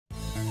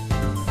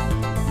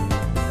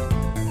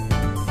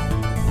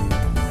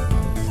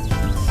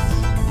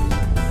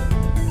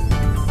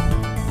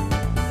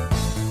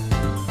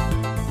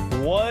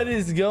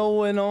is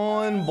going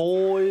on,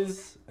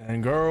 boys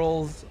and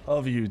girls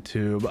of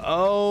YouTube?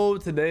 Oh,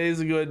 today's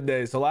a good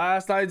day. So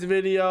last night's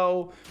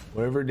video,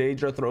 wherever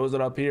Daedra throws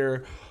it up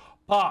here,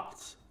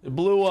 popped. It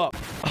blew up.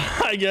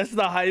 I guess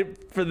the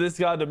hype for this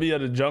guy to be a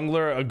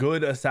jungler, a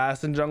good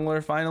assassin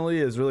jungler,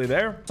 finally is really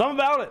there. So I'm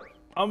about it.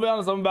 I'll be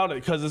honest, I'm about it,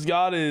 because this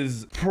god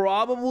is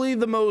probably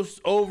the most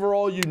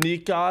overall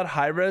unique god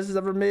Hi-Rez has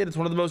ever made. It's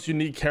one of the most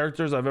unique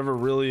characters I've ever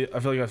I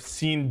feel like I've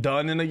seen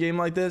done in a game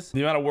like this.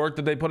 The amount of work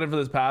that they put in for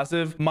this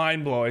passive,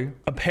 mind-blowing.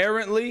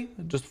 Apparently,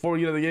 just before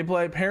we get into the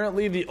gameplay,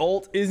 apparently the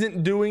ult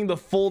isn't doing the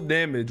full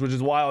damage, which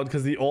is wild,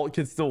 because the ult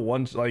can still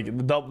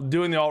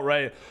doing the ult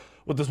right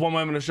with this one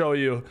way I'm going to show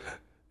you,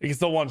 it can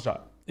still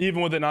one-shot,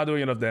 even with it not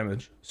doing enough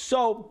damage.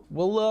 So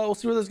we'll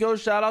see where this goes.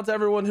 Shout out to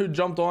everyone who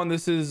jumped on.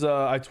 This is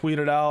I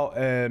tweeted out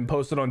and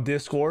posted on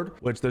Discord,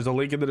 which there's a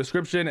link in the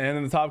description and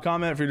in the top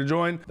comment for you to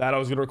join. That I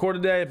was gonna record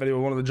today. If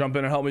anyone wanted to jump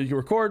in and help me, you can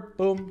record.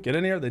 Boom, get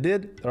in here. They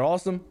did. They're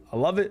awesome. I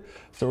love it.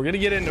 So we're gonna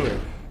get into it.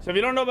 So if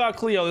you don't know about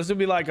Cleo, this would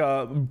be like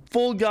a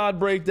full god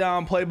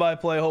breakdown,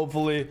 play-by-play,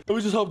 hopefully.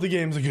 We just hope the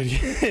game's a good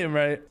game,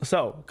 right?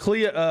 So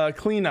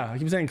Cliodhna. I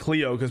keep saying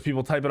Cleo because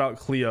people type it out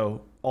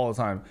Cleo all the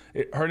time.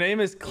 Her name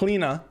is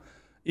Cliodhna,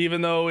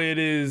 even though it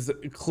is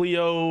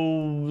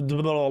Cleo,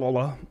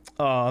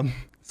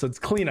 so it's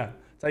Cliodhna.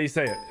 That's how you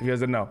say it, if you guys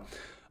didn't know.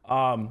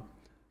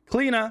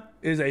 Cliodhna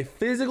is a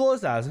physical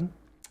assassin.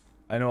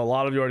 I know a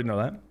lot of you already know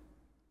that,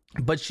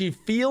 but she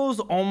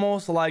feels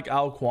almost like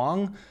Ao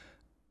Kuang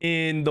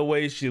in the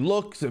way she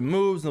looks and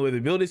moves and the way the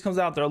abilities comes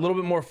out. They're a little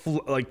bit more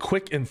like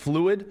quick and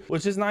fluid,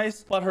 which is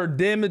nice, but her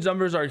damage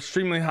numbers are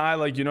extremely high.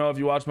 Like, you know, if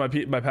you watch my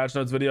patch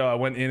notes video, I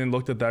went in and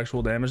looked at the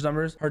actual damage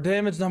numbers. Her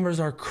damage numbers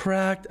are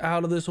cracked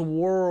out of this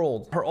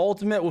world. Her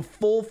ultimate with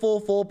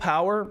full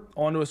power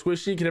onto a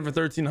squishy can hit for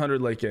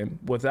 1300 late game.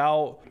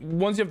 Without,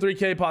 once you have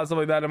 3k pots, stuff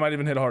like that, it might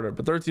even hit harder,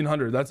 but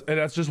 1300,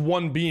 that's just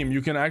one beam.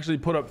 You can actually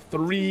put up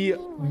 3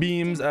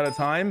 beams at a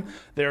time.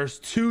 There's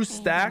 2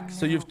 stacks,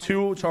 so you have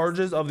 2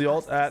 charges of the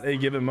ult at a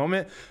given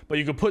moment, but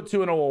you could put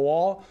 2 into a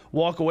wall,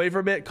 walk away for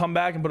a bit, come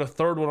back and put a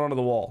 3rd one onto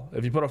the wall.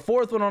 If you put a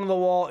 4th one onto the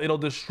wall, it'll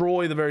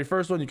destroy the very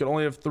first one. You can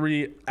only have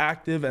 3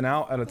 active and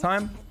out at a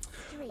time.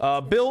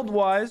 Build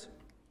wise,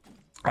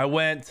 I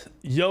went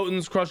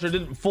Jotun's Crusher,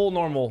 did full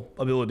normal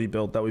ability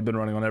build that we've been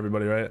running on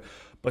everybody, right?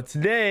 But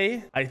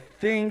today I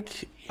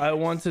think I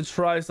want to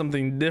try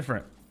something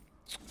different,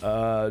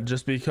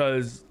 just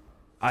because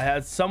I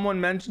had someone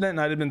mention it and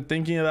I'd been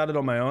thinking about it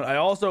on my own. I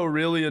also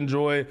really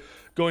enjoy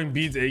going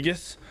Beads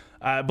Aegis.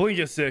 Blink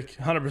is sick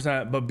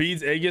 100%, but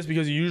Beads Aegis,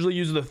 because you usually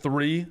use the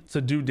 3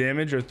 to do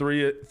damage, or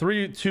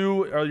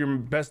 2 are your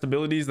best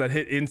abilities that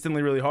hit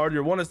instantly really hard.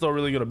 Your 1 is still a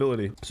really good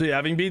ability. So yeah,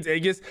 having Beads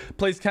Aegis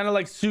plays kind of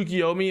like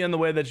Tsukiyomi in the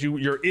way that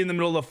you're in the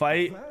middle of the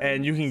fight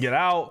and you can get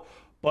out,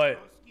 but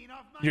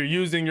you're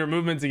using your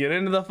movement to get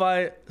into the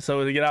fight.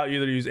 So to get out, you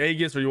either use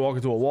Aegis or you walk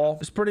into a wall.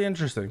 It's pretty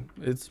interesting.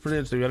 It's pretty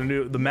interesting. You got to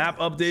do the map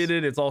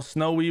updated. It's all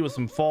snowy with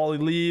some fally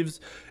leaves.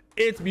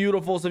 It's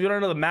beautiful. So if you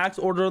don't know the max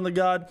order on the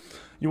god,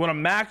 you want to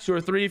max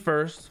your 3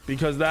 first,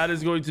 because that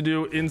is going to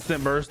do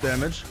instant burst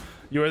damage.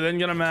 You are then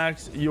going to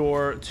max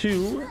your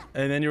 2,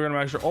 and then you're going to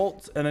max your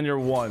ult, and then your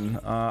 1.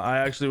 I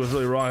actually was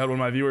really wrong. I had one of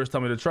my viewers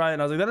tell me to try it,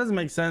 and I was like, that doesn't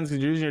make sense,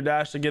 because you're using your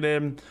dash to get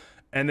in.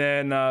 And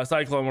then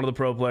Cyclone, one of the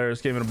pro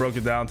players, came in and broke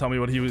it down, tell me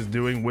what he was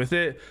doing with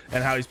it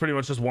and how he's pretty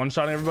much just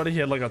one-shotting everybody. He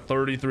had like a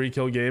 33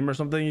 kill game or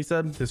something, he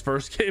said, his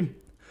first game.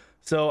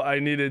 So I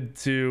needed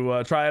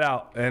to try it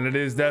out, and it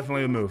is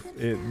definitely a move.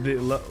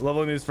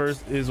 Leveling these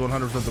first is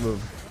 100% the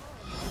move.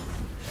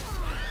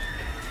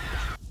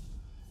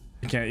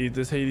 You can't eat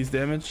this Hades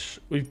damage.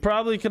 We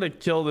probably could have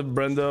killed if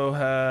Brendo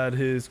had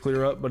his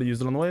clear up, but he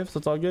used it on the wave, so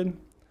it's all good.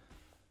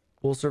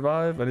 We'll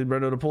survive. I need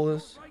Brendo to pull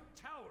this.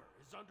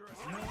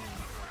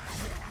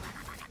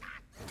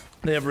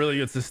 They have really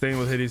good sustain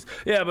with Hades.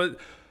 Yeah, but,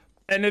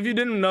 and if you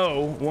didn't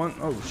know,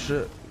 oh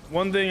shit.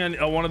 One thing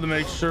I wanted to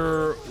make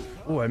sure,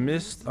 oh, I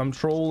missed. I'm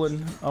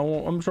trolling.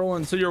 I'm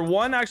trolling. So your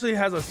 1 actually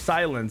has a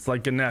silence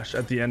like Ganesh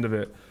at the end of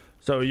it.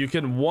 So you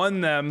can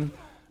 1 them,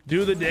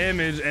 do the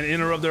damage and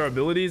interrupt their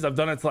abilities. I've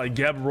done it to like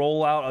Geb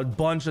rollout a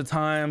bunch of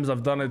times.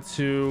 I've done it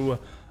to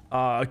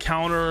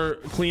counter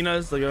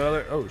Cliodhna's like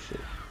another, oh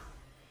shit.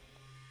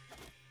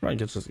 Try and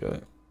catch this guy.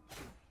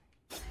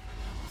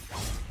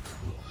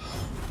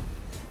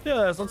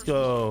 Yes, let's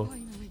go.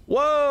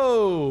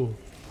 Whoa!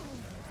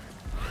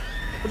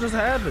 What just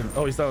happened?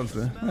 Oh, he silenced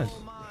me. Nice.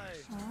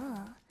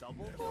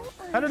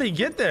 How did he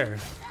get there?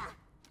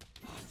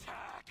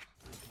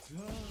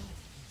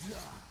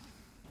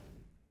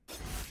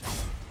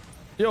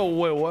 Yo,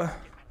 wait, what?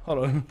 Hold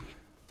on.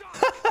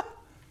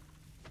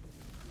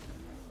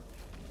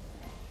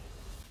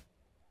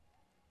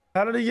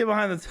 How did he get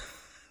behind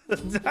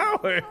the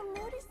tower?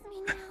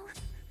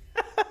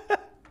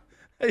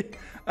 Hey,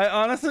 I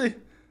honestly...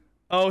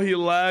 Oh, he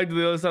lagged to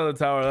the other side of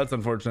the tower. That's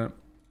unfortunate.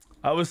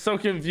 I was so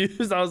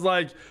confused. I was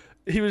like,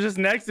 he was just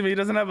next to me. He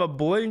doesn't have a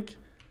blink.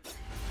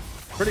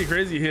 Pretty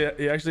crazy.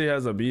 He actually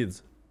has a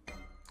beads.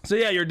 So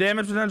yeah, your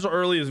damage potential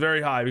early is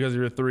very high because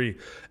you're 3.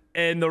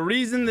 And the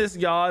reason this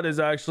god is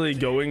actually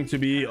going to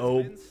be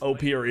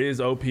OP or is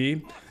OP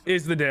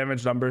is the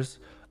damage numbers.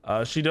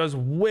 She does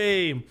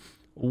way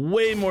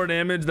more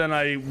damage than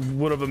I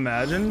would have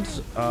imagined.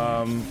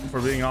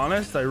 For being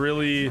honest, I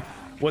really,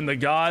 when the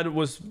god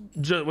was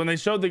when they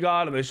showed the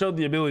god and they showed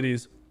the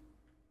abilities,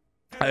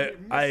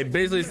 I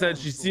basically said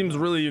she seems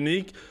really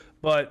unique,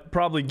 but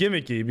probably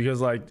gimmicky, because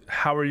like,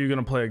 how are you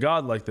gonna play a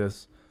god like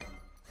this?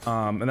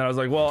 And then I was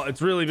like, well,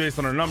 it's really based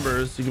on her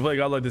numbers. You can play a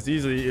god like this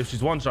easily if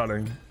she's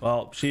one-shotting.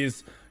 Well,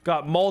 she's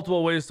got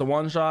multiple ways to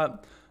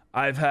one-shot.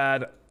 I've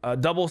had a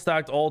double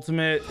stacked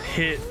ultimate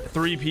hit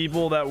 3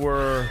 people that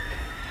were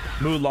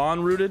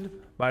Mulan rooted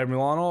by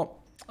Mulan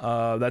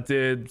ult. That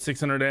did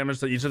 600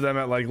 damage to each of them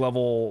at like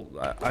level,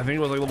 I think it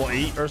was like level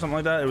 8 or something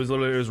like that. It was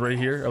literally, it was right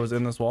here. I was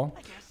in this wall.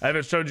 I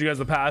haven't showed you guys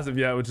the passive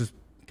yet, which is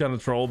kind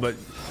of troll, but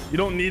you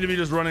don't need to be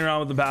just running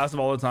around with the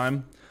passive all the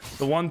time.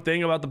 The one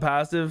thing about the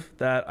passive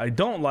that I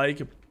don't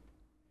like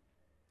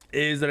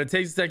is that it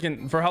takes a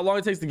second for how long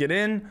it takes to get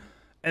in,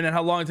 and then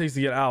how long it takes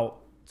to get out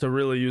to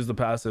really use the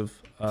passive.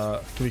 Can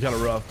be kind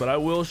of rough, but I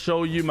will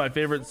show you my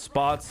favorite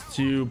spots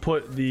to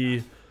put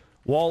the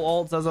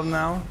wall ults as of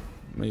now.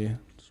 Let me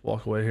just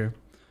walk away here.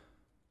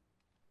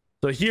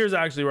 So here's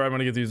actually where I'm going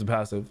to get to use the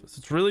passive. So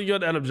it's really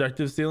good at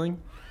objective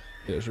stealing.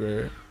 Yeah,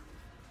 sure.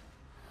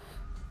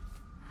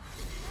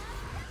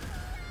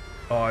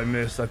 Oh, I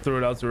missed. I threw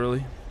it out too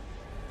early.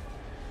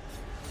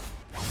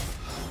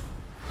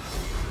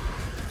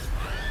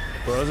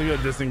 Bro, that was a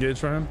good disengage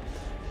for him.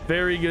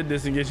 Very good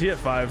disengage. He hit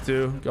 5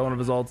 too. Got one of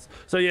his ults.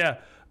 So yeah,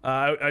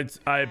 I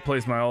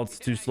placed my ults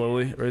too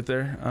slowly right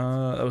there.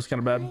 That was kind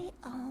of bad.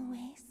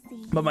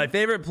 But my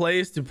favorite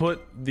place to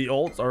put the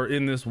ults are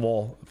in this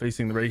wall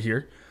facing right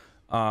here.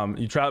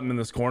 You trap them in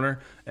this corner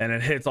and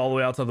it hits all the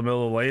way out to the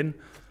middle of the lane.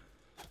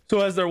 So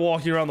as they're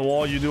walking around the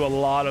wall, you do a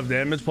lot of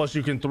damage. Plus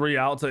you can 3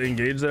 out to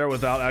engage there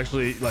without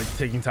actually like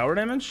taking tower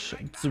damage.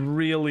 It's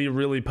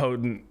really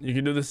potent. You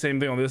can do the same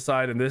thing on this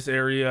side in this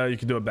area. You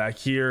can do it back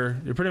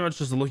here. You're pretty much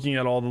just looking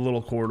at all the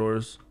little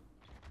corridors.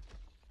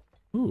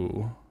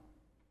 Ooh.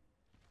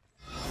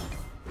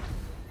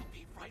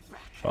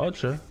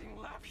 Gotcha.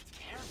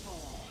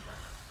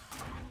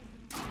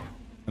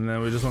 And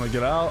then we just want to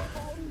get out.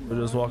 We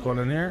just walk on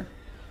in here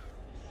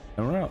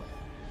and we're out.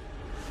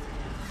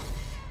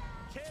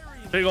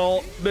 Big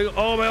ult.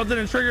 Oh, my ult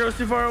didn't trigger. It was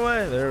too far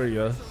away. There we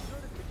go.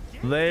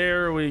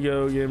 There we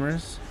go,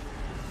 gamers.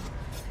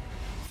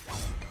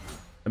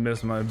 I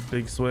missed my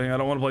big swing. I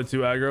don't want to play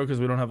too aggro because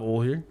we don't have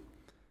ult here.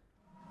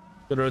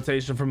 Good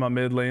rotation from my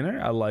mid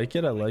laner. I like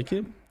it. I like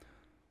it.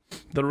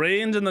 The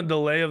range and the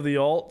delay of the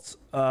ults,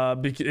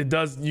 it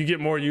does, you get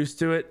more used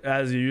to it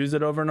as you use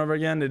it over and over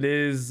again. It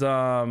is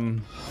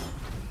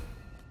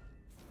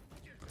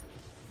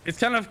it's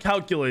kind of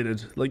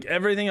calculated. Like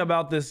everything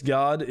about this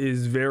god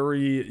is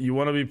very, you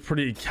want to be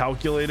pretty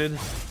calculated.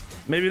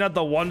 Maybe not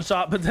the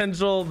one-shot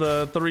potential,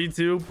 the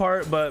 3-2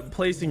 part, but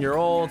placing your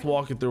ult,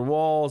 walking through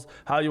walls,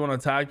 how you want to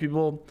attack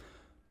people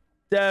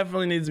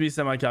definitely needs to be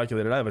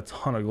semi-calculated. I have a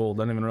ton of gold.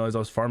 I didn't even realize I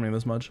was farming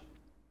this much.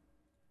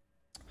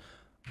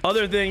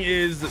 Other thing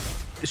is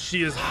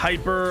she is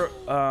hyper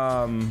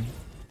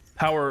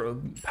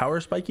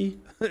power spiky.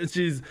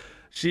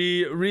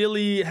 She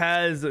really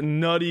has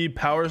nutty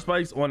power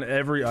spikes on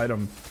every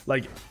item,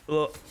 like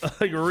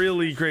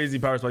really crazy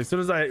power spikes. As soon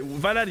as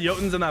if I'd had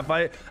Jotuns in that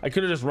fight, I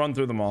could have just run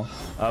through them all,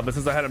 but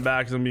since I had him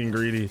back because I'm being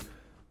greedy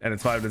and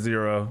it's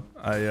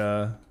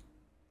 5-0,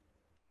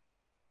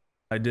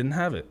 I didn't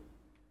have it.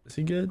 Is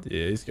he good?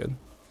 Yeah, he's good.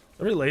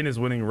 Every lane is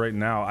winning right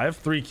now. I have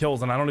 3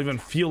 kills and I don't even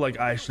feel like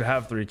I should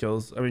have 3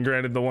 kills. I mean,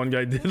 granted, the one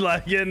guy did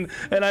lag in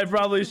and I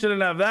probably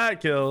shouldn't have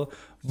that kill,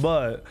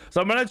 but so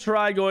I'm gonna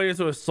try going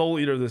into a soul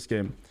eater this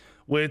game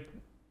with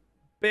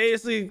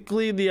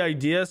basically the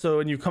idea. So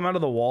when you come out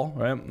of the wall,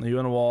 right, you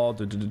in a wall,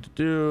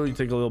 you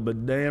take a little bit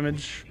of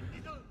damage,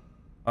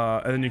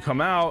 and then you come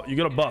out, you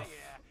get a buff.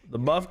 The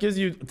buff gives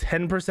you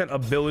 10%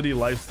 ability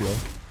lifesteal.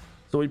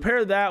 So we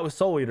pair that with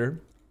soul eater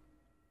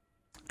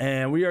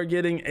and we are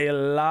getting a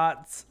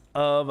lot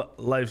of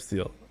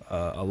lifesteal,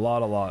 a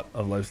lot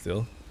of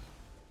lifesteal.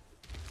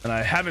 And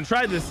I haven't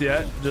tried this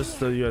yet, just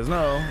so you guys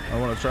know. I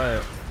want to try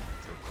it.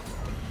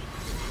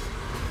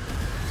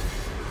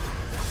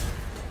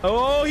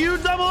 Oh,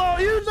 huge double ult,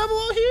 huge double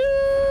ult,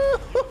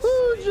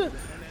 huge!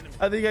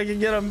 I think I can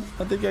get him.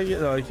 I think I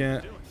get. No, I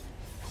can't.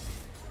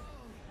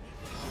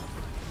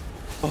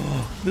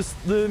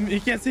 Oh, he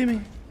can't see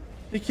me.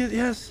 He can't.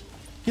 Yes,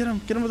 get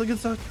him with a good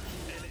suck.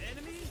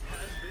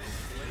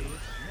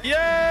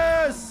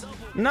 Yes,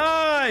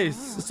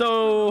 nice.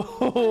 So,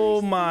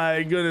 oh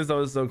my goodness, that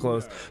was so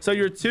close. So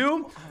your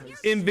 2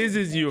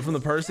 invises you from the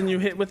person you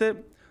hit with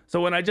it.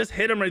 So when I just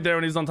hit him right there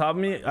when he's on top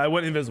of me, I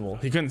went invisible.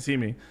 He couldn't see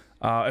me.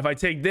 If I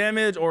take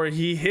damage or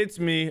he hits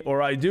me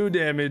or I do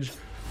damage,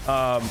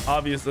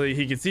 obviously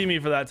he can see me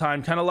for that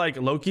time, kind of like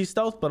Loki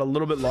stealth, but a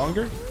little bit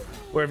longer,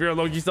 where if you're a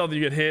Loki stealth,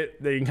 you get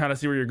hit, they can kind of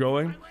see where you're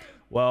going.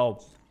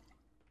 Well,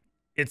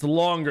 it's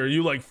longer.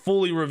 You like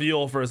fully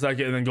reveal for a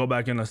second and then go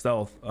back into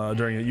stealth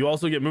during it. You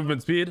also get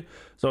movement speed,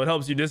 so it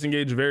helps you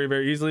disengage very,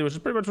 very easily, which is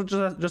pretty much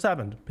what just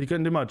happened. He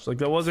couldn't do much. Like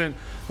that wasn't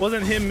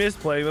him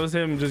misplaying. That was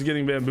him just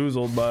getting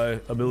bamboozled by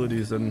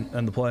abilities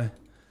and the play.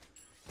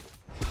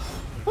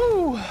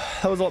 Woo!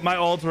 That was my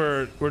ults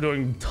were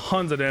doing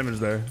tons of damage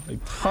there. Like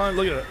ton.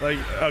 Look at it. Like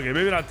okay,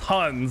 maybe not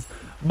tons,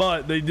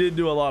 but they did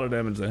do a lot of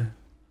damage there.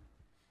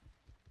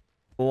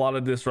 A lot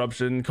of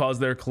disruption caused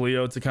their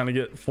Cleo to kind of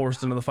get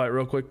forced into the fight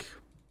real quick.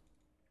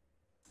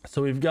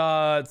 So we've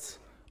got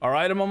our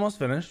item almost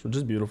finished, which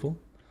is beautiful.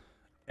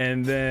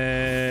 And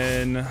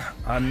then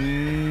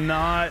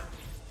I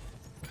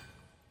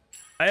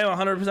am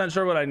 100%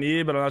 sure what I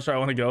need, but I'm not sure I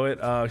want to go it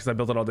because I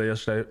built it all day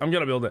yesterday. I'm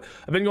gonna build it.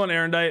 I've been going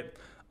Erendite.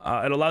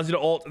 It allows you to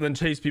ult and then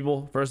chase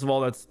people. First of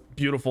all, that's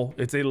beautiful.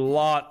 It's a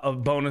lot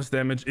of bonus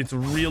damage. It's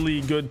really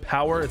good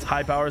power. It's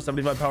high power,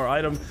 75 power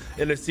item.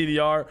 It is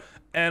CDR.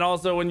 And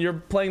also when you're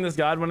playing this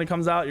god, when it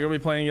comes out, you're gonna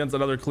be playing against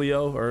another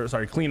Cleo, or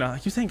sorry, Cliodhna. I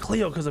keep saying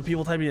Cleo because of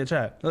people typing in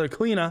chat. Another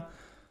Cliodhna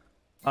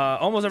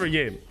almost every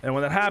game. And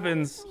when that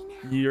happens,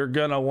 you're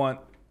gonna want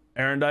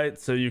Erendite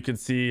so you can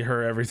see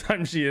her every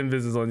time she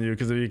invises on you,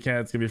 because if you can't,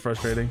 it's gonna be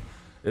frustrating.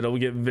 It'll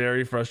get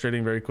very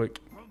frustrating very quick.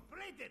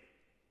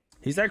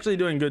 He's actually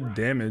doing good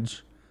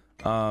damage.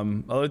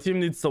 Other team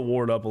needs to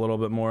ward up a little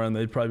bit more and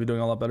they'd probably be doing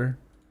a lot better.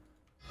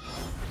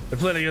 They're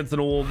playing against the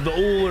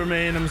older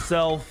man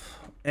himself,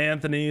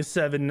 Anthony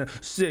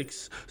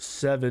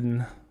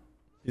 767.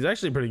 He's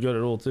actually pretty good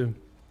at ult too.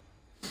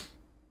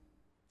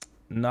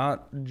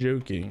 Not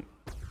joking.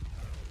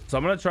 So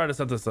I'm gonna try to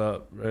set this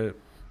up, right?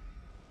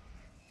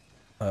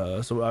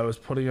 So I was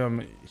putting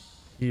him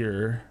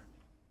here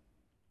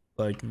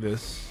like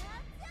this.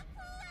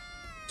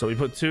 So we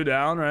put 2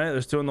 down, right?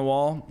 There's 2 on the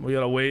wall. We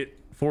gotta wait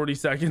 40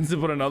 seconds to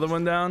put another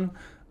one down.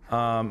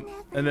 And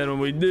then when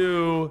we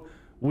do,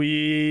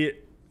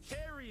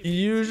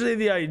 usually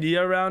the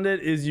idea around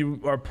it is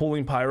you are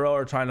pulling pyro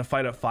or trying to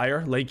fight a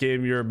fire. Late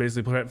game, you're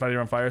basically fighting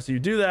on fire. So you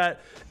do that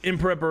in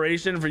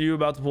preparation for you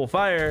about to pull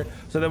fire.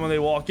 So then when they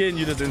walk in,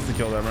 you just insta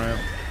kill them, right?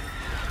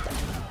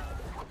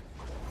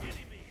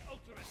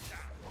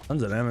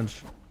 Tons of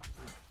damage.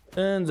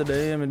 Tons of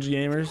damage,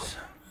 gamers.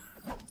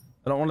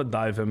 I don't want to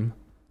dive him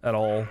at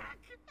all.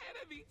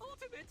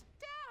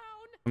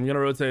 I'm gonna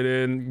rotate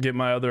in, get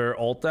my other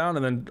ult down,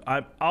 and then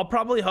I'll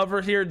probably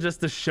hover here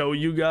just to show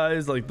you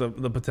guys like the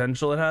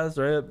potential it has,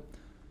 right?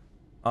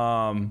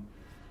 I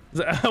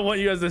want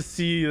you guys to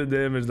see the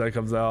damage that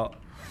comes out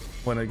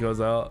when it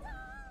goes out.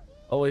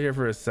 I'll wait here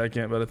for a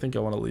second, but I think I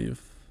want to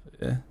leave.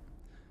 Yeah.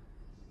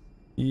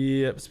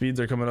 Yep, speeds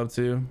are coming up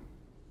too.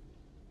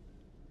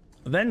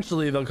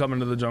 Eventually they'll come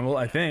into the jungle,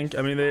 I think.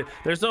 I mean,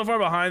 they're so far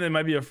behind they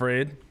might be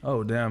afraid.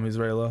 Oh damn, he's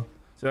very low.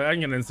 So I can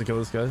get an insta kill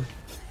this guy.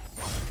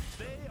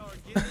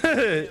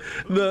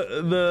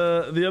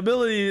 the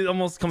ability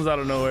almost comes out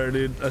of nowhere,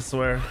 dude. I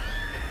swear.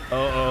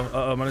 Am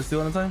I gonna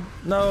steal in time?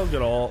 No,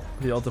 good ult.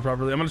 He ulted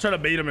properly. I'm gonna try to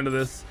bait him into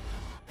this.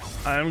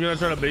 I'm gonna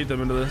try to bait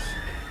them into this.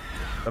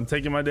 I'm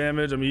taking my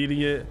damage. I'm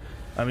eating it.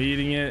 I'm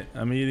eating it.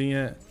 I'm eating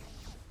it.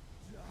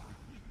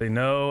 They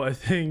know, I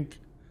think.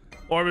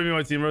 Or maybe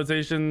my team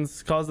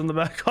rotations caused them to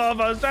back off.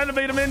 I was trying to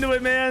bait him into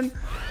it, man.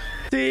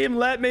 Team,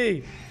 let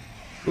me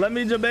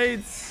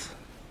debates.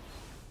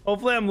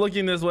 Hopefully I'm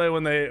looking this way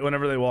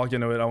whenever they walk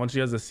into it. I want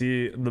you guys to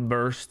see the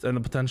burst and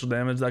the potential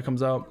damage that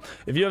comes out.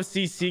 If you have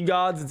CC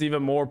gods, it's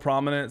even more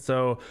prominent.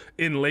 So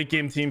in late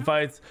game team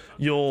fights,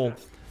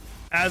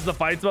 as the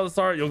fight's about to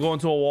start, you'll go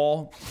into a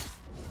wall,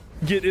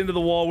 get into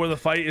the wall where the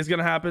fight is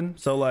gonna happen.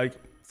 So like,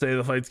 say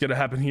the fight's gonna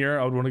happen here,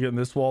 I would want to get in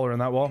this wall or in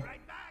that wall.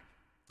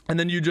 And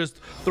then you just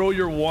throw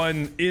your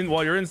one in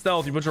while you're in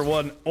stealth. You put your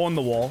one on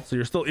the wall, so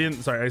you're still in.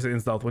 Sorry, I say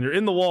in stealth. When you're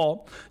in the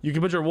wall, you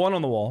can put your one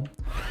on the wall,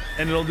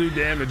 and it'll do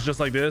damage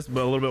just like this,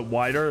 but a little bit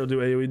wider. It'll do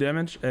AOE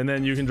damage, and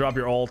then you can drop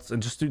your ults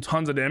and just do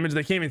tons of damage.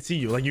 They can't even see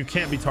you. Like you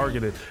can't be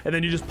targeted, and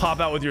then you just pop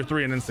out with your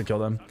 3 and insta kill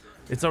them.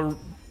 It's a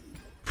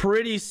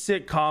pretty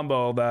sick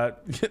combo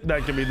that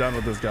can be done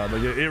with this god.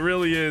 Like it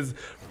really is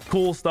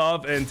cool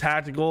stuff and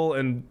tactical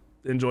and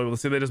enjoyable.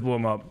 See, they just blew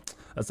him up.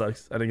 That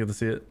sucks. I didn't get to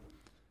see it.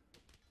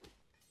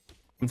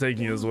 I'm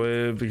taking his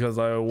wave because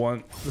I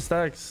want the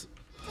stacks.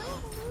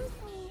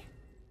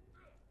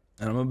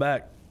 And I'm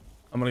back.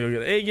 I'm gonna go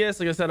get Aegis.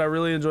 Like I said, I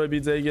really enjoy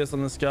beats Aegis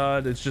on this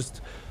god. It's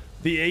just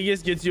the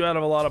Aegis gets you out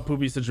of a lot of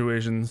poopy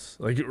situations.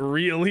 Like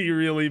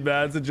really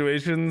bad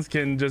situations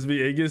can just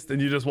be Aegis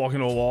and you just walk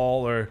into a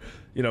wall or,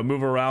 you know,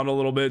 move around a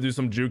little bit, do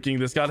some juking.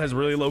 This god has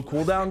really low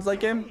cooldowns late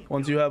game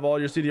once you have all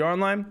your CDR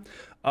online.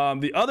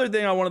 The other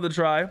thing I wanted to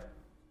try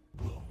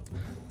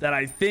that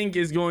I think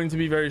is going to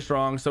be very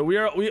strong. So we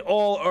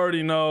all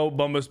already know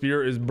Bumba's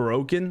Spear is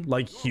broken,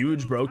 like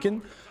huge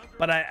broken.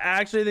 But I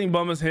actually think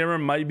Bumba's Hammer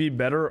might be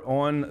better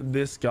on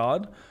this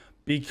god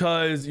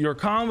because your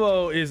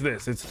combo is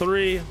this. It's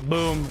 3,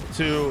 boom,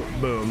 2,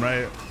 boom,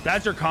 right?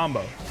 That's your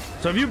combo.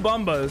 So if you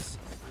Bumbas,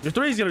 your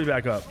 3 is gonna be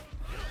back up.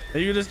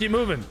 And you can just keep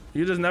moving.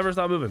 You just never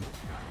stop moving.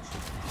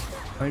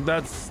 I think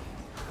that's...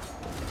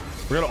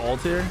 We're gonna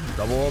ult here,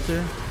 double ult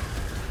here.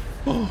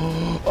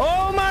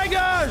 Oh my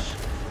gosh!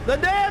 The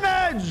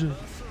damage!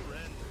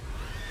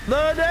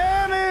 The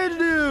damage,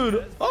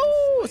 dude!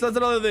 Oh, so that's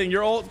another thing.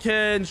 Your ult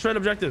can shred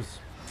objectives.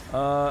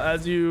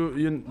 As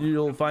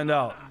you'll find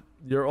out.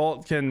 Your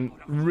ult can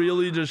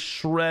really just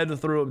shred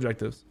through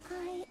objectives.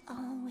 I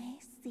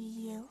always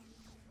see you.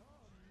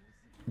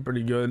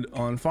 Pretty good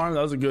on farm.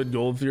 That was a good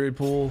gold fury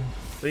pool.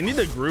 They need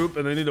to group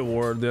and they need to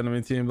ward the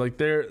enemy team. Like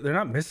they're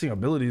not missing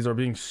abilities or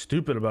being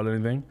stupid about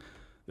anything.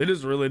 They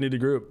just really need to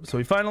group. So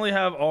we finally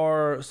have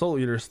our soul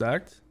eater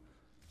stacked.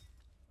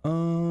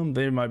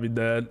 They might be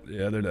dead.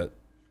 Yeah, they're dead.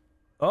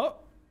 Oh,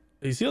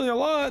 he's healing a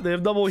lot. They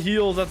have double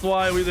heals. That's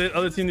why the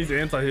other team needs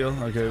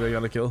anti-heal. Okay, they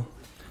got a kill.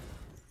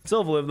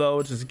 Still live though,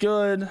 which is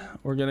good.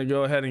 We're gonna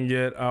go ahead and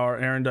get our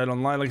Erendite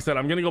online. Like I said,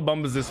 I'm gonna go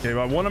Bumbas this game.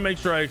 I want to make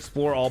sure I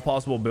explore all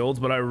possible builds,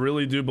 but I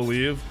really do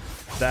believe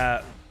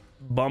that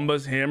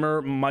Bumba's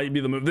hammer might be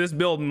the move. This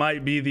build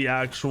might be the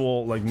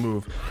actual like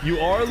move. You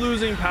are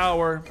losing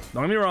power.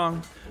 Don't get me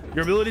wrong.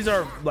 Your abilities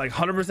are like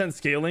 100%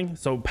 scaling,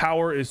 so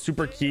power is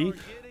super key.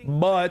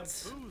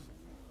 But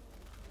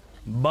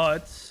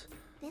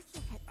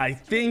I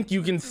think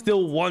you can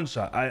still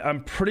one-shot.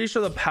 I'm pretty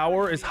sure the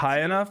power is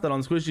high enough that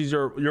on squishies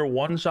you're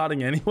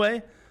one-shotting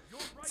anyway,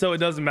 so it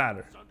doesn't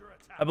matter.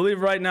 I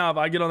believe right now if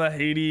I get on that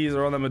Hades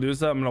or on that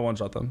Medusa, I'm gonna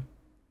one-shot them.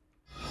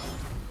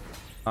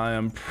 I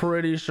am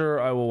pretty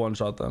sure I will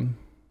one-shot them.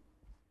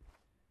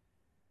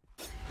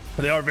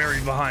 But they are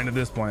very behind at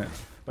this point.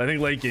 But I think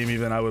late game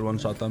even I would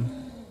one-shot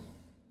them.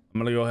 I'm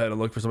gonna go ahead and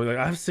look for somebody. Like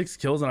I have 6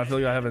 kills and I feel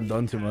like I haven't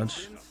done too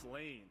much.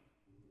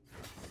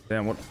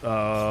 Damn, what?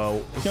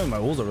 Look at my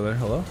wolves over there.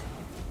 Hello.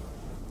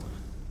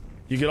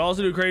 You could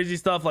also do crazy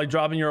stuff like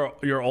dropping your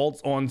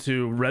ults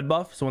onto red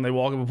buff. So when they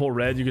walk up a pull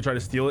red, you could try to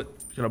steal it.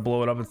 You're gonna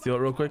blow it up and steal it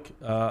real quick.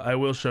 I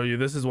will show you.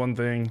 This is one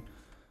thing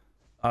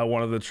I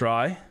wanted to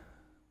try.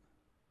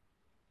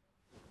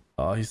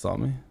 Oh, he saw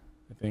me,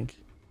 I think.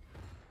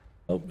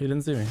 Oh, he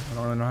didn't see me. I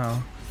don't really know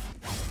how.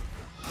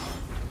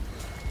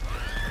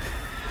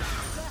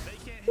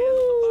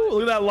 Woo,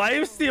 look at that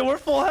life steal. We're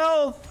full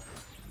health.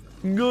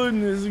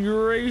 Goodness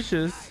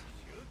gracious.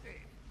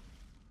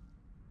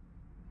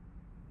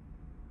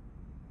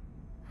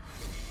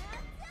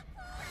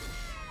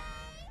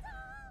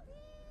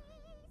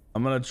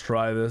 I'm gonna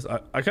try this.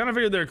 I kind of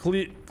figured their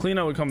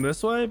Cliodhna would come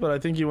this way, but I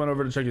think he went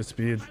over to check his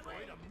speed.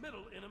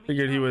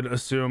 Figured he would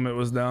assume it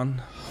was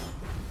down.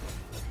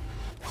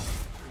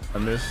 I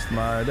missed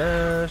my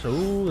dash.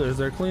 Oh, there's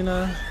their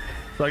Cliodhna.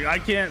 Like I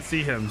can't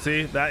see him.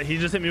 See that he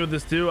just hit me with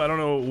this too. I don't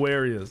know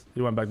where he is.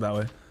 He went back that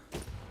way.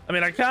 I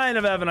mean, I kind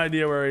of have an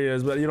idea where he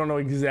is, but you don't know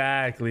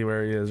exactly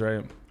where he is,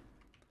 right?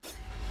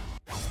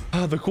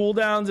 The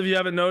cooldowns, if you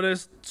haven't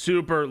noticed,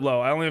 super low.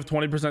 I only have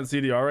 20%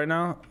 CDR right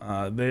now.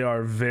 They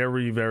are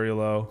very, very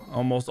low.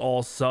 Almost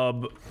all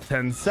sub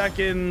 10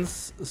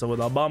 seconds. So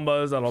with our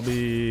Bumbas, that'll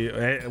be...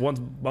 Once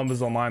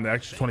Bumbas online, the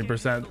extra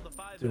 20%.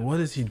 Dude, what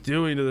is he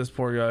doing to this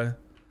poor guy?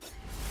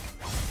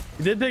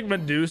 He did pick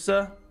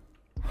Medusa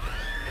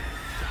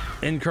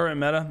in current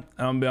meta.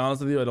 I'm gonna be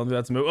honest with you, I don't think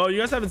that's a move. Oh, you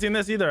guys haven't seen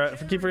this either. I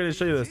keep forgetting to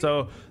show you this.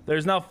 So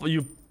there's now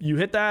you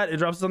hit that, it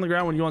drops on the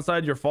ground. When you go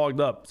inside, you're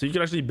fogged up, so you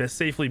can actually be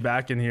safely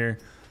back in here.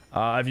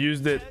 I've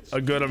used it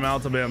a good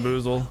amount to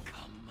bamboozle.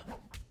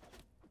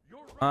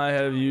 I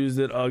have used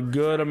it a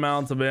good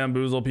amount to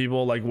bamboozle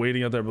people like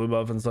waiting at their blue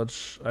buff and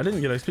such. I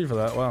didn't get XP for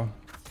that. Wow.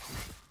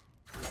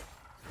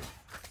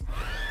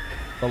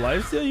 The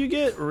lifesteal you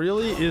get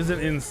really isn't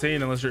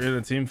insane unless you're in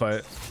a team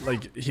fight.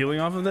 Like healing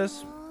off of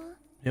this,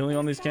 healing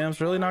on these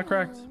camps, really not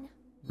cracked.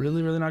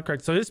 Really not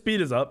cracked. So his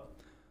speed is up.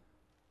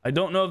 I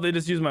don't know if they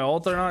just use my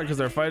ult or not because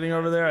they're fighting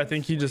over there. I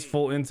think he just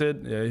full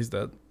inted. Yeah, he's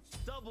dead.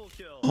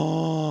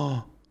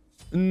 Oh,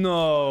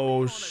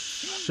 no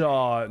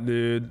shot,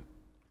 dude.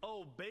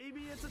 Oh,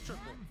 baby, it's a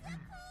triple.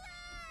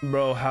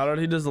 Bro, how did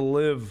he just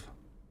live?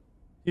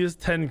 He has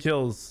 10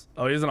 kills.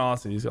 Oh, he's an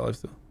Aussie. He's got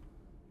lifesteal.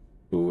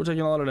 Ooh, we're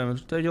taking a lot of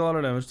damage. Taking a lot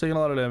of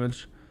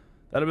damage.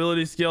 That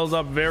ability scales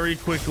up very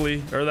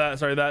quickly. Or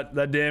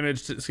that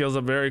damage scales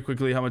up very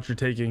quickly how much you're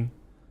taking.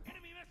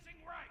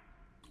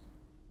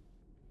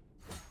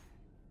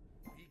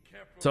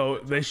 So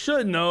they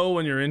should know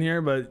when you're in here,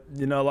 but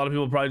you know, a lot of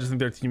people probably just think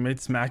their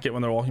teammates smack it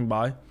when they're walking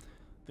by. I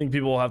think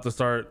people will have to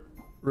start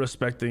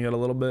respecting it a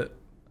little bit.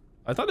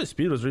 I thought his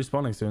speed was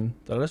respawning soon.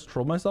 Did I just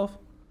troll myself?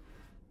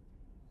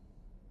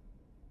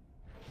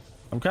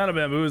 I'm kind of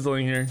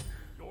bamboozling here,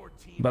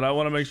 but I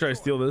want to make sure I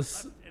steal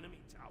this.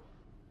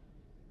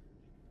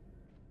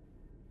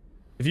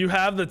 If you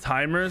have the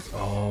timers,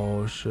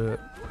 oh shit.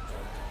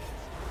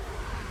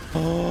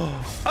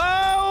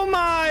 Oh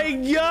my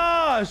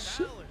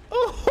gosh.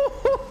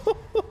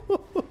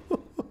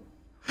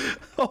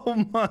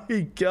 Oh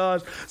my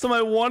gosh. So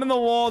my one in the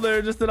wall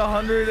there just did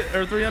 100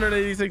 or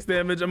 386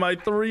 damage, and my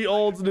 3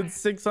 ults did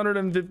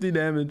 650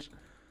 damage.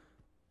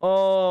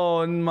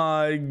 Oh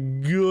my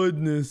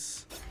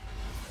goodness.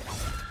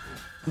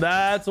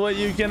 That's what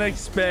you can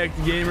expect,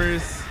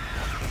 gamers.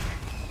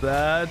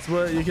 That's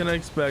what you can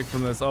expect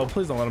from this. Oh,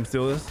 please don't let him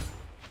steal this.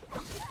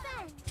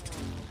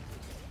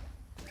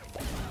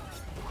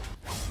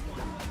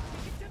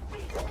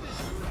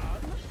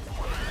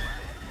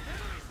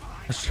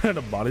 trying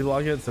to body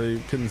block it so he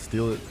couldn't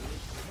steal it.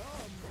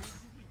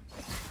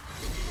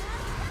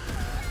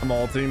 I'm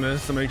ulting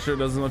this to make sure it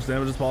does as much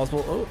damage as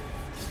possible. Oh.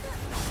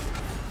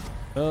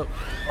 Oh,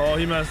 oh,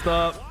 he messed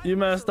up. You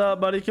messed up,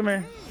 buddy. Come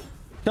here.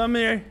 Come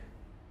here.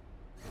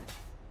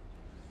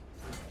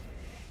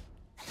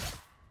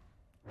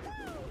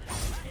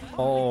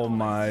 Oh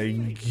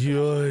my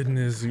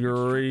goodness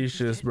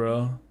gracious,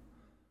 bro.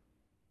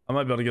 I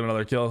might be able to get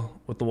another kill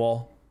with the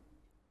wall.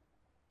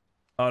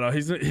 Oh no,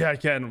 he's yeah, I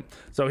can.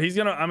 So he's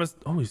gonna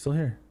oh, he's still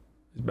here.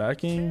 He's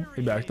backing.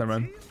 He backed there,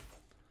 man.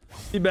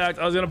 He backed.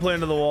 I was gonna play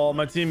into the wall.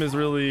 My team is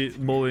really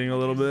bullying a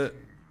little bit.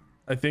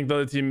 I think the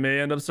other team may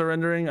end up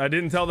surrendering. I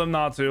didn't tell them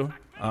not to.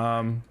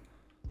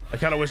 I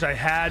kind of wish I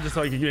had, just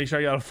so I could make sure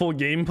I got a full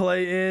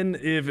gameplay in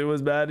if it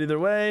was bad either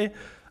way.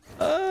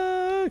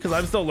 Because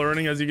I'm still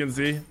learning, as you can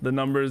see, the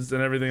numbers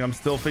and everything. I'm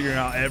still figuring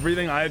out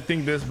everything. I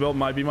think this build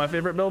might be my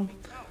favorite build.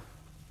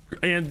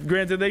 And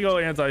granted, they go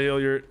anti-heal.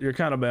 You're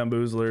kind of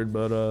bamboozled,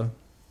 but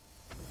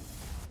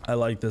I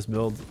like this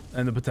build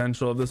and the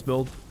potential of this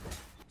build.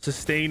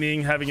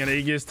 Sustaining, having an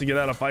Aegis to get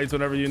out of fights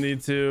whenever you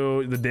need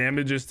to. The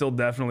damage is still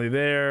definitely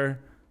there.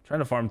 Trying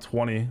to farm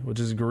 20,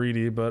 which is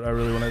greedy, but I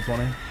really want to hit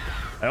 20.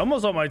 I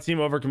almost hope my team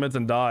overcommits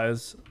and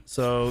dies,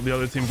 so the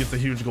other team gets a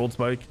huge gold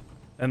spike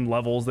and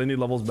levels. They need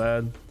levels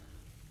bad.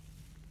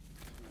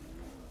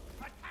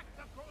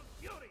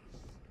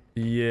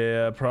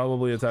 Yeah,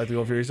 probably a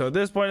tactical fury. So at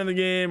this point in the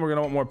game, we're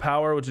gonna want more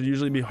power, which would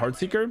usually be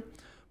Heartseeker.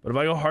 But if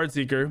I go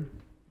Heartseeker,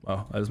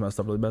 oh, I just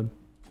messed up really bad.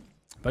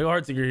 If I go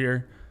Heartseeker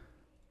here,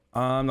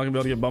 I'm not gonna be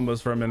able to get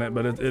Bumbas for a minute,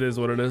 but it is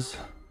what it is.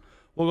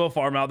 We'll go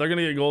farm out. They're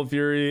gonna get Gold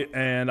Fury,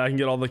 and I can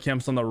get all the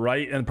camps on the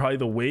right and probably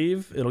the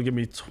wave. It'll give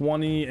me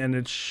 20, and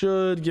it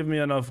should give me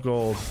enough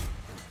gold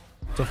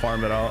to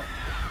farm it out.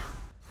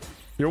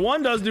 Your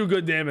 1 does do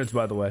good damage,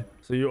 by the way.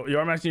 So you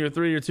are maxing your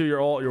 3, your 2,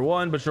 your ult, your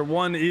 1, but your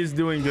 1 is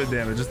doing good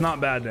damage. It's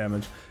not bad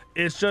damage.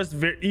 It's just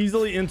very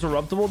easily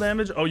interruptible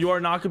damage. Oh, you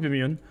are knockup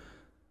immune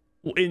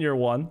in your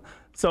 1.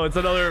 So it's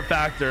another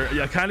factor.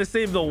 Yeah, kind of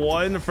save the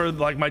 1 for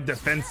like my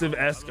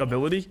defensive-esque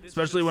ability,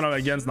 especially when I'm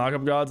against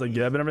knockup gods like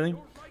Geb and everything.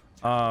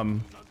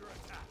 I'm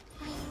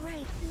right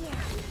here.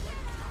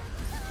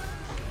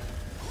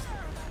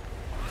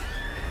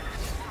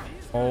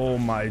 Oh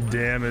my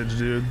damage,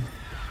 dude.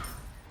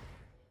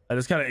 I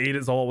just kind of ate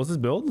his ult. What's his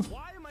build?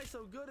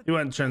 He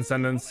went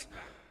Transcendence.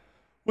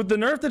 With the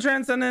nerf to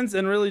Transcendence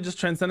and really just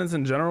Transcendence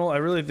in general, I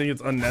really think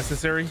it's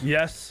unnecessary.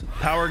 Yes,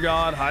 Power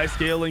God, high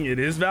scaling, it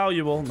is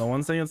valuable. No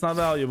one's saying it's not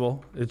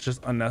valuable. It's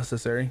just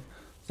unnecessary.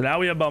 So now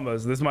we have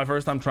Bumbas. This is my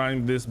first time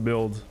trying this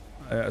build.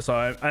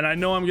 And I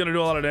know I'm going to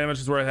do a lot of damage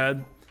because we're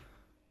ahead.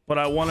 But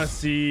I want to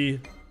see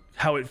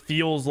how it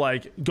feels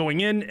like going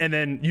in and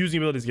then using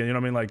abilities again. You know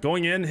what I mean? Like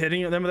going in,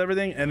 hitting them with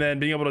everything, and then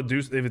being able to do,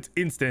 if it's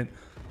instant,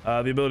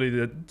 the ability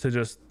to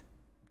just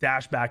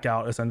dash back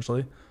out,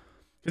 essentially.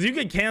 Because you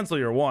could cancel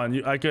your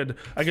 1. I could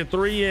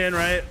 3 in,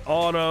 right?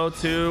 Auto,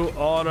 2,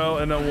 auto,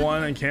 and then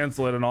 1 and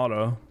cancel it in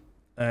auto.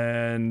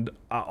 And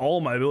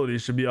all my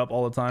abilities should be up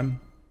all the time.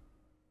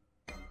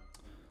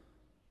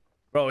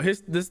 Bro,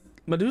 this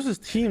Medusa's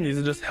team needs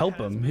to just help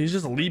him. He's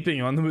just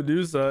leaping on the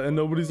Medusa and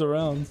nobody's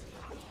around.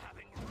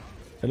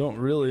 I don't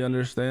really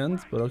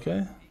understand, but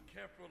okay.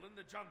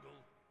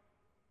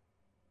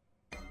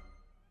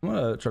 I'm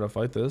gonna try to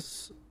fight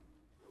this.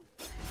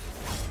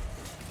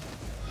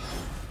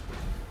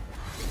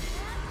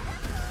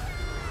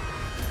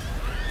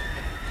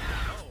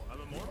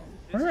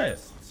 All right,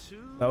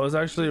 that was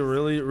actually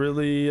really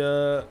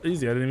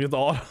easy. I didn't even get the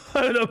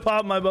auto to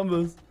pop my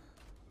Bumbas.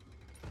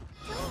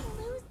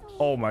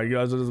 Oh my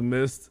gosh, I just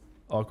missed.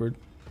 Awkward.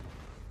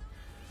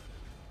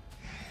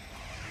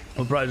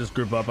 We'll probably just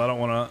group up. I don't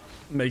want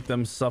to make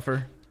them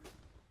suffer.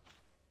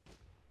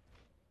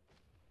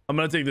 I'm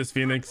gonna take this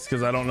Phoenix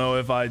because I don't know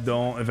if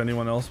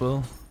anyone else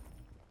will.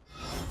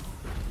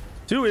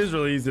 2 is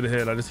really easy to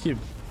hit. I just keep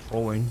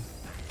rolling.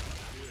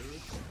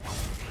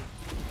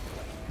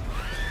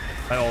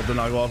 My ult did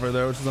not go off right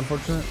there, which is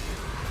unfortunate.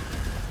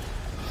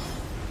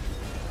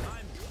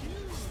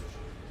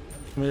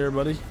 Come here,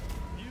 buddy.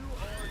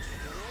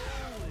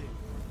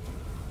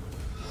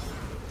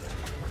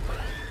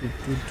 I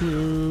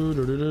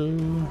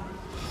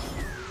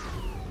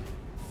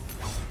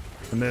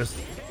missed.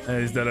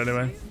 And he's dead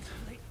anyway.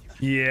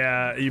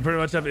 Yeah, you pretty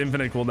much have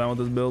infinite cooldown with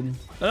this build.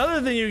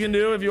 Another thing you can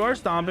do if you are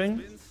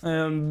stomping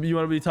and you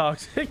want to be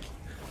toxic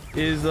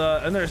is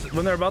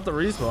when they're about to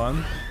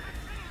respawn.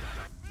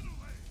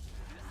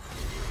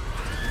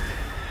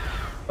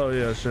 Oh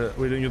yeah, shit.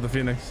 We didn't get the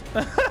Phoenix.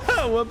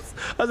 Whoops.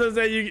 I was gonna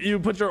say you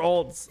put your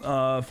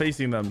ults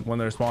facing them when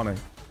they're spawning.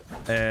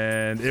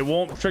 And it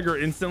won't trigger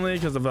instantly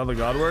because of how the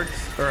god works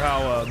or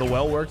how the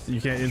well works. You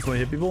can't instantly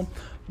hit people,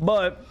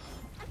 but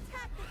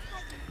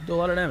do a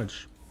lot of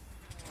damage.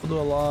 We'll do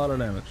a lot of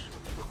damage.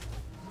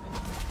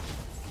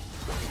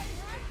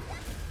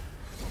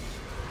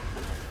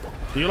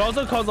 You can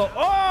also cause a,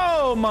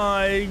 oh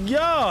my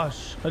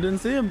gosh, I didn't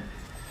see him.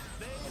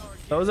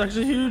 That was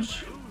actually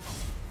huge.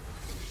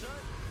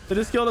 They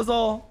just killed us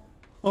all.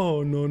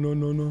 Oh no.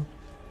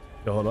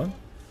 Yo, hold on.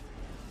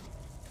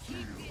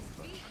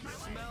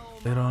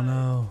 They don't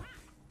know.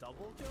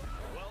 Double kill?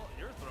 Well,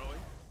 you're throwing.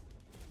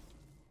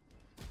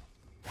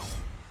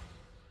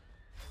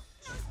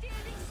 No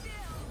standing still.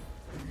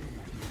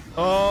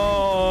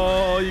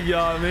 Oh, you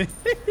got me.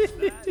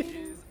 That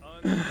is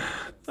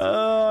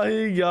Oh,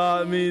 he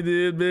got me,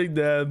 dude. Big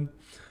Deb.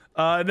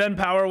 And then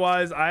power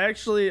wise, I've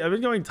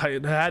been going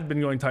Titan, had been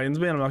going Titans,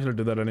 man. I'm not gonna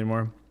do that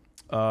anymore.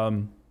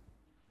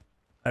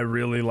 I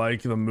really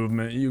like the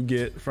movement you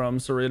get from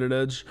Serrated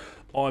Edge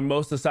on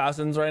most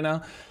assassins right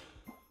now.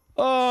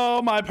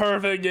 Oh, my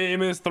perfect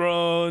game is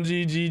thrown.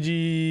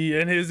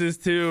 GGG. And his is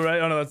too, right?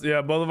 Oh no, that's,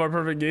 yeah, both of our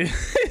perfect game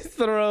is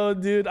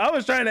thrown, dude. I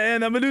was trying to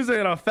end. That Medusa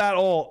had a fat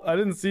ult. I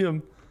didn't see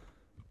him.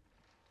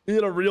 He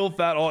had a real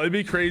fat ult. It'd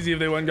be crazy if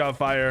they went and got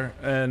fire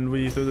and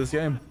we threw this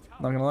game.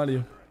 Not gonna lie to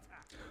you.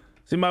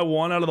 See, my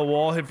one out of the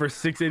wall hit for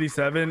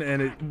 687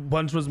 and it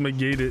bunch was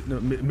mitigated.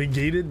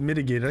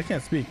 I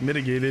can't speak.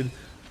 Mitigated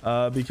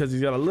because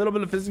he's got a little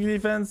bit of physical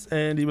defense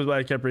and he was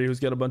by a Kepri who's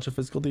got a bunch of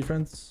physical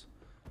defense.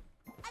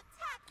 Attack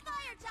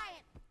fire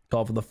giant.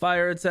 Call for the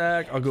fire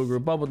attack. I'll go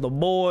group up with the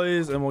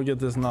boys and we'll get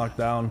this knocked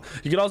down.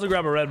 You can also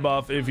grab a red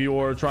buff if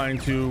you're trying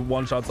to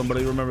one-shot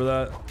somebody. Remember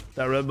that.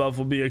 That red buff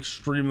will be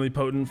extremely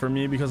potent for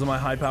me because of my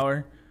high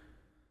power.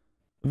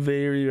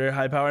 Very, very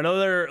high power.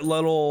 Another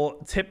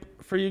little tip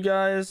for you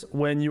guys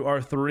when you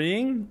are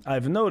threeing,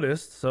 I've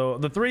noticed. So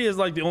the 3 is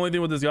like the only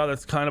thing with this guy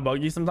that's kind of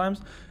buggy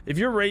sometimes. If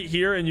you're right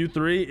here and you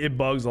 3, it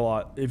bugs a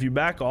lot. If you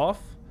back off,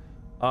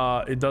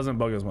 it doesn't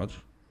bug as much.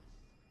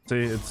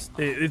 See,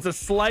 it's a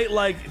slight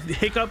like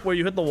hiccup where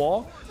you hit the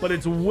wall, but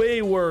it's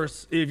way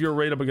worse if you're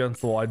right up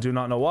against the wall. I do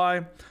not know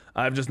why.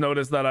 I've just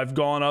noticed that I've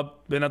gone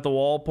up, been at the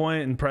wall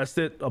point and pressed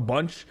it a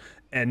bunch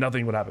and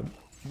nothing would happen.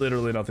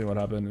 Literally nothing would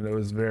happen. And it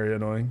was very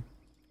annoying.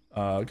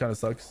 It kind of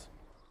sucks.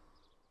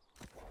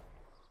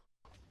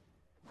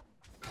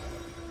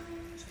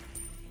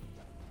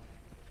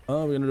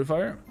 Oh, we're gonna do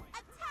fire?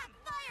 Attack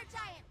fire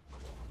giant.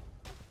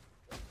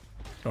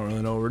 Don't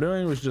really know what we're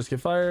doing. We should just get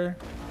fire.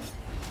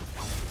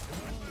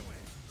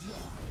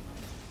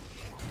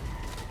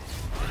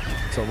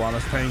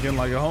 Sylvanas tanking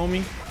like a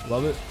homie.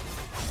 Love it.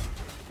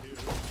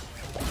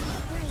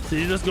 So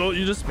you just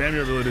spam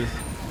your abilities.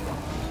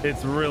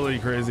 It's really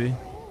crazy.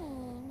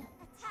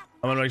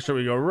 I'm gonna make sure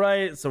we go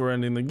right, so we're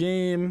ending the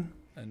game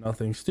and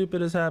nothing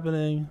stupid is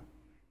happening.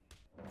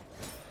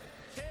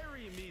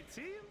 Carry me,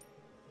 team.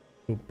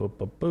 Boop, boop,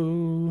 boop,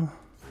 boo.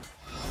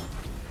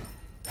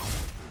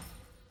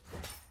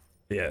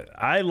 Yeah,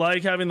 I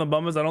like having the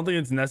Bumbas. I don't think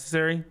it's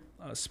necessary.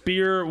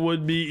 Spear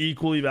would be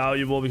equally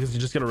valuable because you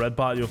just get a red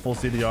pot, you have full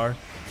CDR.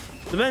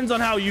 Depends on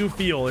how you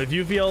feel. If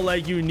you feel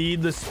like you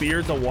need the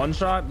spear to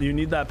one-shot, you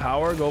need that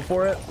power, go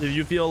for it. If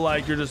you feel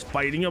like you're just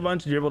fighting a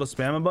bunch and you're able to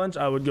spam a bunch,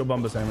 I would go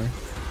Bumbas Hammer.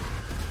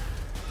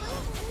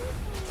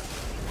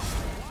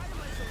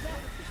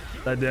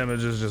 That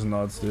damage is just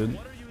nuts, dude.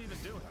 What are you even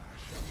doing?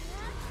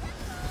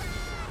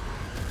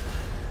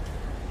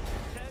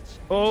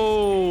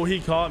 Oh,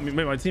 he caught me.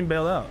 Wait, my team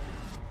bailed out.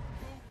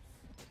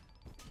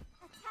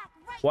 Attack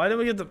right. Why didn't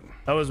we get the...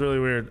 That was really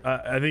weird.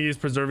 I think he's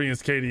preserving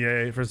his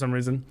KDA for some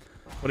reason.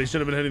 But he should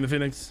have been hitting the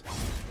Phoenix.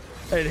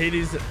 I had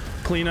Hades,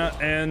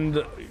 Cliodhna, and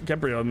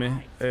Kepri on me.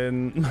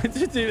 And my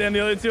team, and the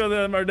other 2 of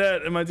them are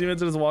dead. And my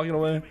teammates are just walking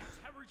away.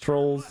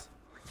 Trolls.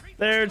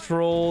 They're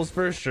trolls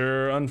for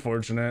sure.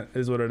 Unfortunate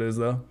is what it is,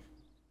 though.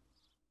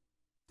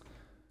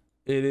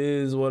 It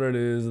is what it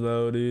is,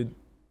 though, dude.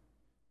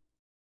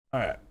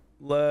 All right.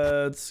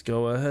 Let's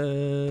go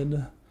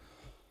ahead.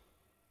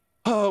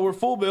 Oh, we're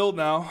full build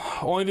now.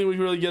 Only thing we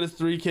can really get is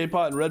 3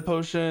 K-Pot and red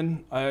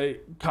potion. I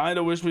kind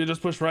of wish we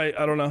just pushed right.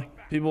 I don't know.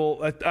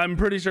 People, I'm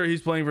pretty sure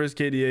he's playing for his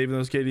KDA, even though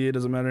his KDA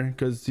doesn't matter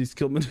because he's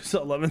killed Medusa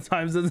 11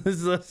 times. This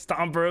is a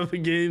stomper of a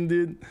game,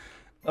 dude.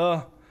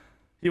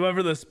 He went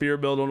for the spear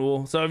build on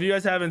Wool. So if you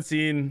guys haven't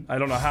seen, I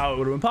don't know how it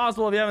would have been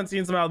possible. If you haven't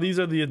seen somehow, these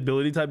are the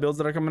ability type builds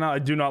that are coming out. I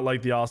do not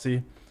like the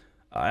Aussie.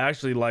 I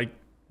actually like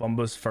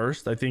Bumbas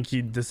first. I think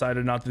he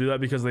decided not to do that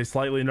because they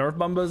slightly nerfed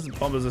Bumbas.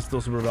 Bumbas is still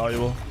super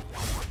valuable.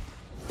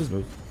 This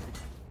move.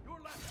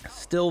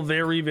 Still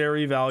very,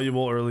 very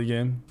valuable early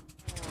game.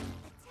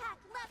 Attack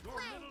left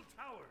lane.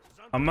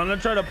 I'm gonna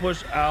try to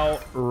push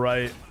out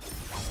right,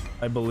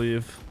 I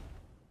believe.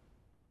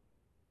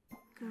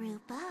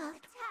 Group up.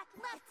 Attack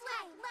left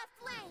lane.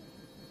 Left lane.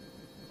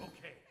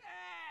 Okay.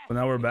 So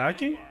now we're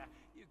backing.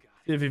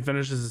 See if he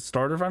finishes his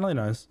starter finally.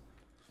 Nice.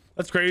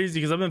 That's crazy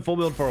because I've been full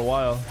build for a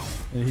while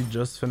and he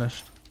just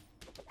finished.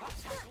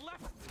 Left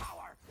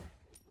tower.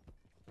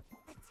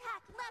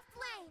 Attack left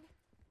lane.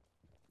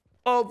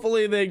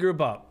 Hopefully they group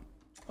up.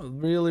 I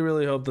really,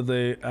 really hope that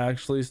they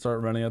actually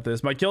start running at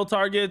this. My kill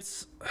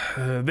targets,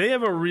 they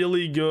have a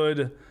really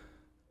good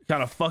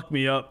kind of fuck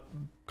me up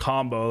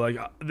combo. Like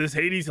this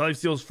Hades life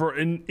steals for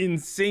an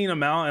insane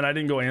amount and I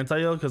didn't go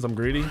anti-heal because I'm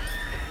greedy.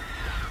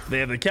 They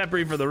have the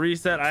Kepri for the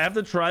reset. I have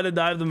to try to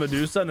dive the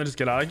Medusa and then just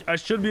get out. I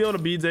should be able to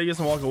bead Aegis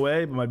and walk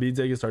away, but my bead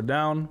Aegis are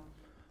down.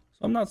 So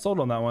I'm not sold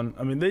on that one.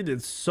 I mean, they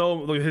did so...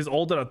 Look, his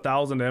ult did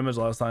 1,000 damage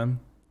last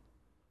time.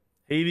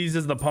 Hades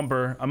is the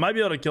pumper. I might be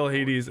able to kill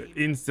Hades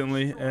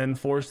instantly and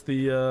force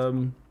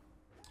the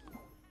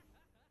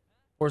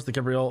Force the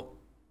Kipri ult.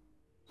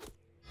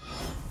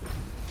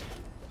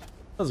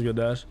 That was a good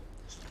dash.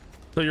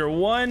 So you're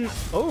one.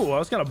 Oh, I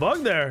was kind of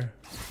bugged there.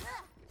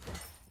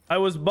 I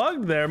was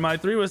bugged there. My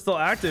 3 was still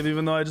active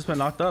even though I just been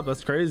knocked up.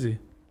 That's crazy.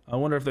 I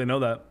wonder if they know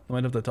that. I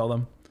might have to tell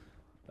them.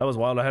 That was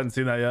wild. I hadn't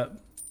seen that yet.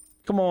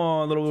 Come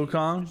on, little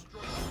Wukong.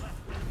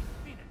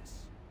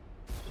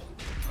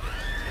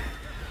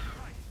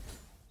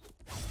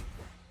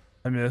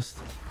 I missed.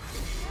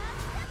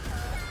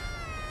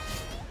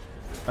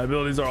 My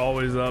abilities are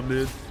always up,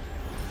 dude.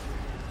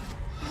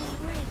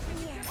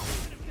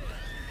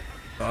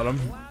 Got him.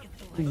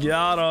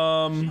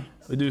 Got him.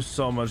 They do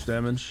so much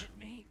damage.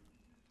 I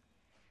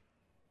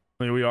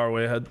mean, we are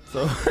way ahead,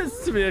 so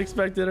it's to be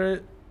expected,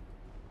 right?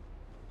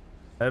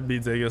 That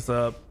beat take us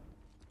up.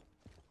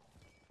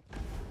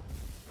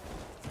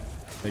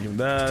 Make him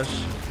dash.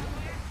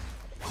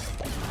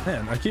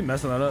 Man, I keep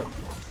messing that up.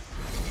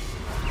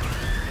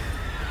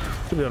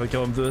 Should be able to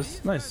kill him through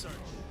this. Nice.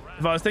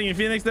 If I was taking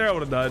Phoenix there, I would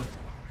have died.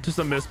 Just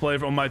a misplay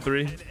from my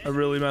 3. I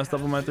really messed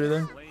up on my 3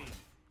 there.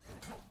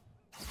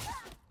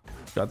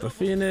 Got the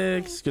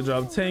Phoenix. Good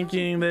job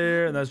tanking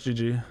there. And that's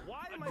GG.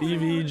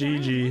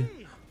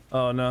 EVGG.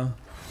 Oh no.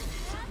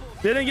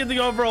 Didn't get to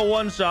go for a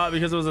one-shot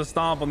because it was a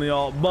stomp on the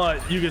ult, but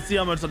you can see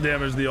how much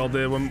damage the ult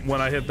did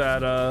when I hit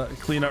that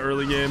Cliodhna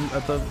early game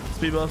at the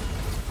speed buff.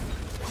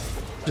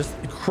 Just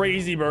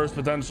crazy burst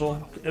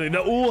potential.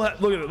 The ul,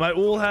 look at it. My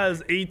ul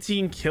has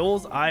 18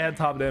 kills. I had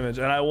top damage,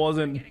 and I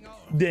wasn't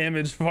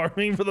damage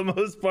farming for the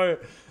most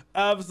part.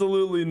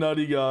 Absolutely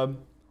nutty god.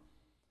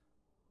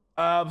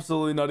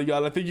 Absolutely nutty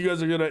god. I think you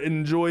guys are gonna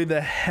enjoy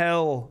the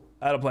hell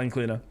out of playing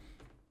Cliodhna.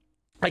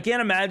 I can't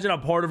imagine a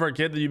part of her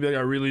kit that you'd be like, I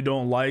really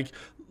don't like.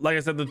 Like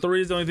I said, the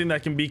 3 is the only thing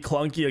that can be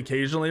clunky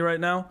occasionally right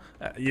now.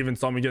 You even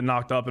saw me get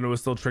knocked up and it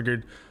was still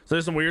triggered. So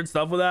there's some weird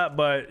stuff with that,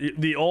 but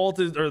the ult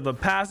is, or the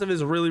passive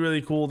is really,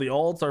 really cool. The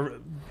ults are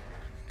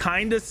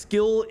kind of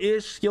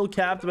skill-ish, skill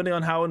capped, depending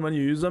on how and when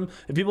you use them.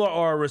 If people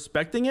are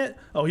respecting it,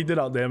 oh, he did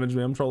out damage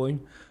me. I'm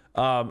trolling.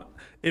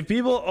 If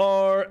people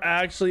are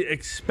actually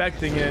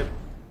expecting it,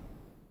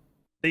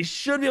 they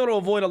should be able to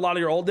avoid a lot of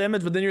your ult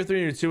damage, but then you're 3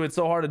 and you're 2. It's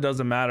so hard, it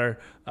doesn't matter.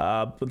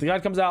 But the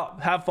guide comes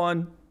out, have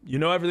fun. You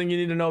know everything you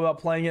need to know about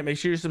playing it. Make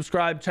sure you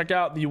subscribe. Check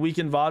out the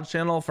Weekend VOD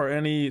channel for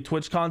any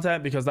Twitch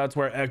content, because that's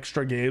where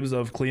extra games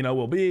of Cliodhna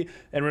will be,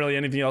 and really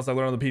anything else I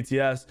learned on the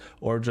PTS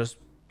or just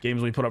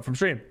games we put up from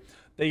stream.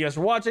 Thank you guys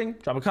for watching.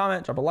 Drop a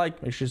comment, drop a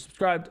like, make sure you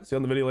subscribe. See you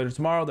on the video later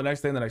tomorrow, the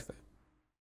next day, and the next day.